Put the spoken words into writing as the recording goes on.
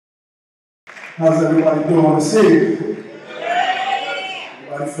How's everybody doing this evening?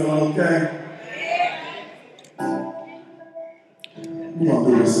 Everybody feeling okay? We're going to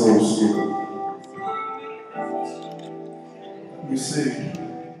do this old school. You see,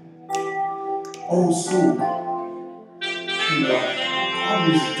 old school, you know, I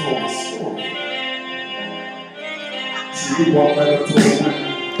usually told a story. See, we walk right up to a woman,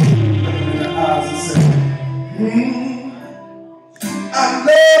 look in the eyes and say, I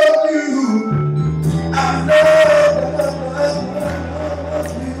love you. I love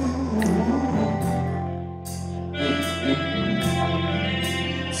you.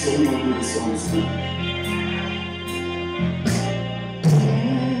 So we're going to do this old school.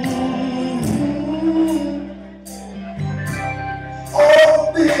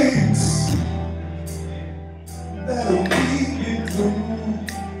 All things that are weeping through,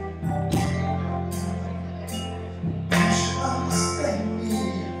 you should understand me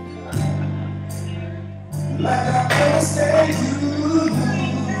like I understand you.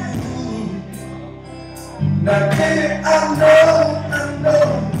 Now baby, I know the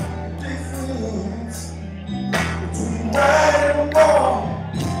difference between right and wrong.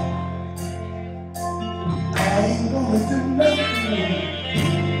 I ain't gonna do nothing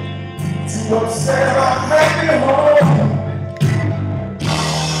to upset our happy home.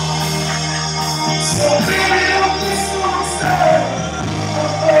 So baby, don't be so sad.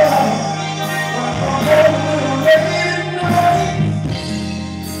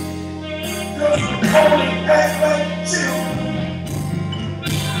 Act like children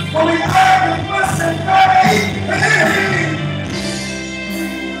when we argue, fuss and fight.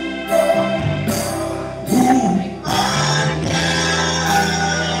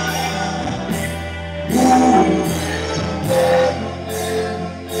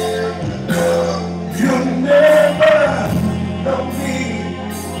 You'll never know me.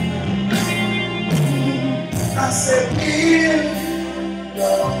 I said, if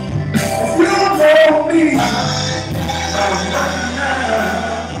you don't know me,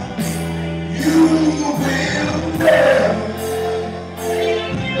 you will never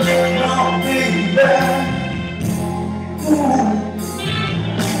know me back.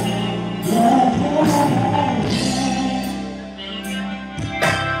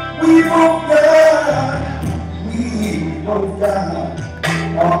 We both got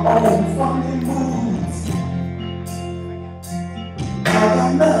our own funny moves. I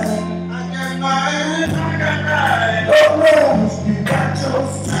got mine. Oh no, you got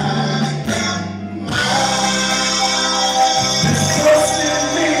yours too. Just trust in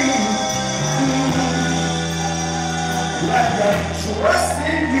me, like I trust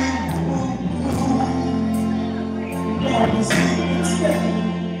in you. Lord, we sleep together.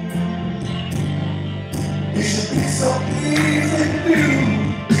 It should be so easy to do.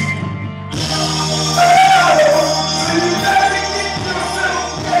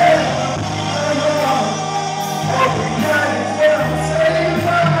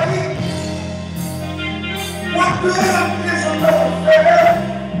 What good is a love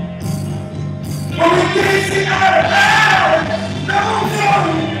affair when we can't see eye to eye? No.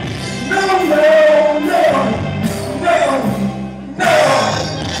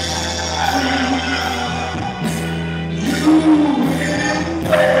 You will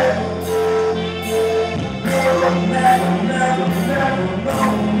never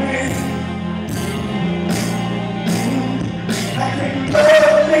know me. I can't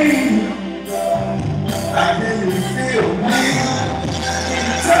love me. I can feel me.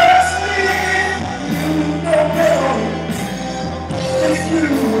 Touch me. You don't know. If you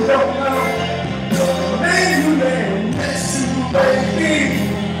don't know, then you may miss you, baby.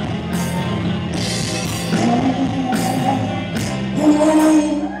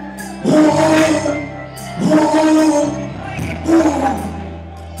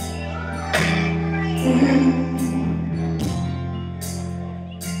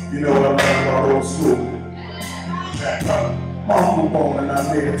 You know what I'm talking about, old school. My uncle Bone and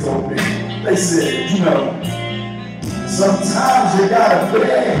I later told me, they said, you know, sometimes you gotta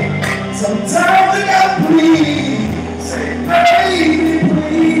play, sometimes you gotta please. Say, baby,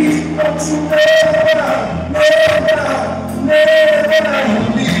 please, don't you never leave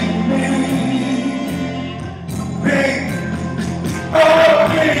me. Baby, oh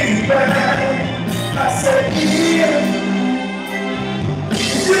baby, I said, yeah.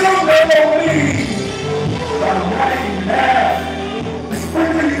 You don't know me, right now. When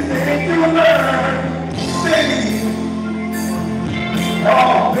do you think you'll learn, baby?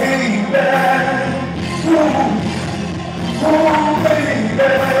 Oh, baby, baby.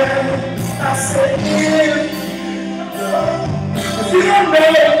 I said, if you don't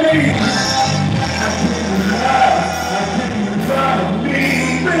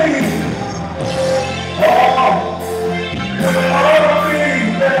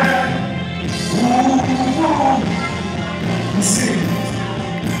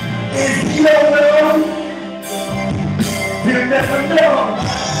If you don't know, you'll never know.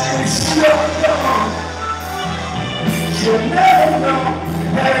 If you don't know, you'll never know.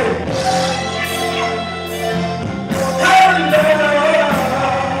 Hey.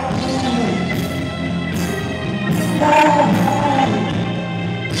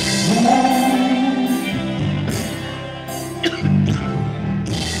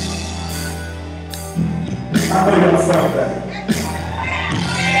 I know y'all felt that.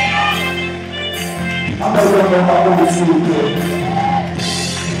 I know y'all know how old school good.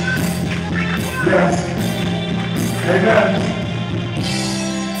 Yes. Amen.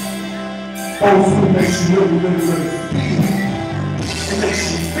 Old school makes you really, really, really feel. It makes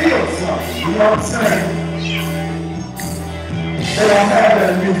you feel something. You know what I'm saying? They don't have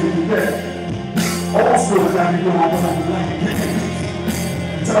that music today. Old school is not even going on the line.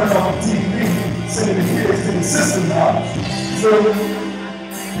 Turn on the TV, sending the kids to the sister's house. So,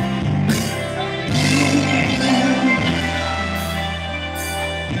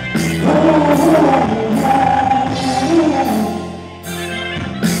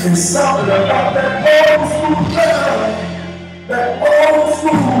 and something about that old school love, that old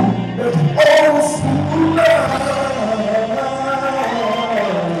school